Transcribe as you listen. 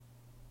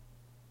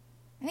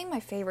I think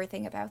my favorite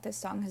thing about this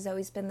song has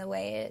always been the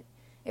way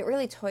it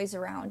really toys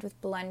around with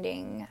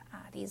blending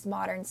these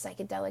modern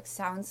psychedelic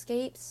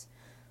soundscapes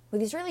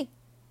with these really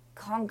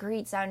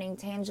concrete sounding,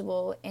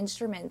 tangible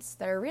instruments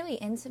that are really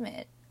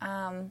intimate.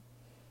 And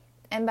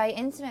by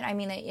intimate, I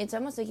mean it's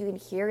almost like you can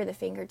hear the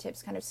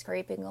fingertips kind of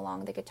scraping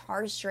along the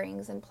guitar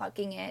strings and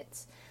plucking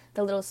it,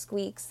 the little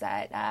squeaks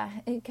that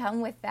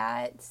come with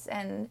that,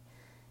 and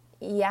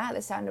yeah,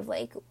 the sound of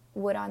like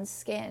wood on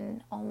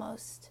skin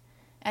almost.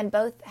 And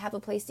both have a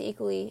place to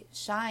equally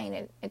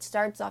shine. It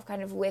starts off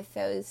kind of with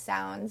those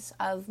sounds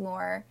of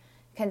more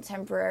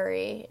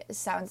contemporary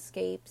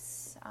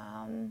soundscapes,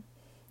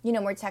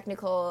 more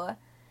technical,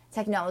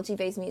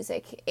 technology-based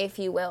music, if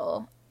you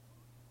will.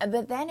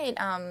 But then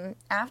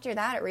after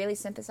that, it really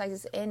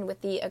synthesizes in with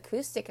the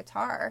acoustic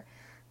guitar,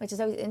 which is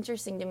always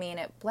interesting to me,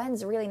 and it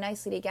blends really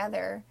nicely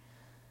together.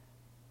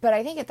 But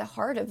I think at the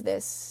heart of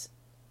this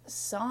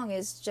song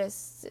is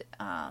just,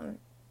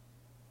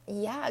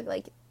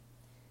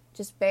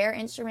 just bare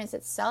instruments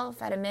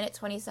itself. At a minute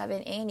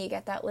 27 in, you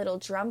get that little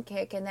drum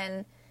kick, and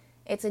then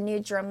it's a new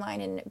drum line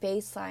and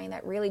bass line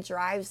that really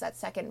drives that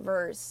second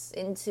verse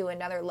into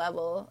another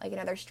level, like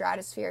another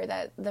stratosphere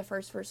that the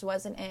first verse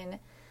wasn't in.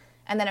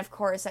 And then, of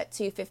course, at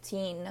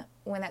 2:15,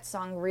 when that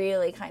song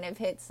really kind of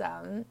hits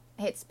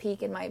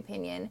peak, in my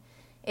opinion,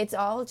 it's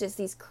all just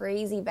these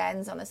crazy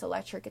bends on this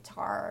electric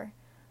guitar.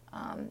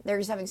 They're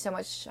just having so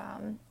much,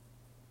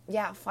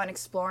 fun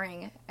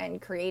exploring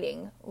and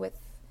creating with,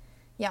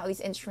 all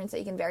these instruments that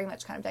you can very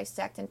much kind of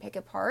dissect and pick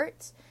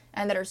apart,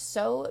 and that are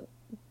so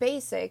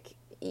basic,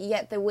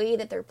 yet the way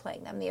that they're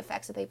playing them, the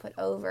effects that they put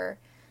over,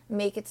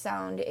 make it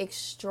sound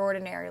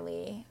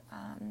extraordinarily,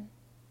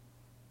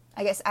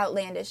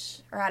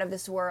 outlandish or out of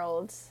this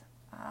world.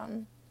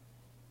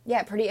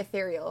 Pretty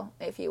ethereal,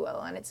 if you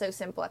will, and it's so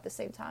simple at the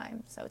same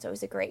time. So it's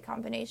always a great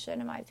combination,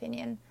 in my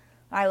opinion.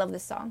 I love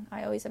this song.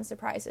 I always am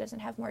surprised it doesn't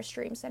have more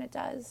streams than it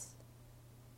does.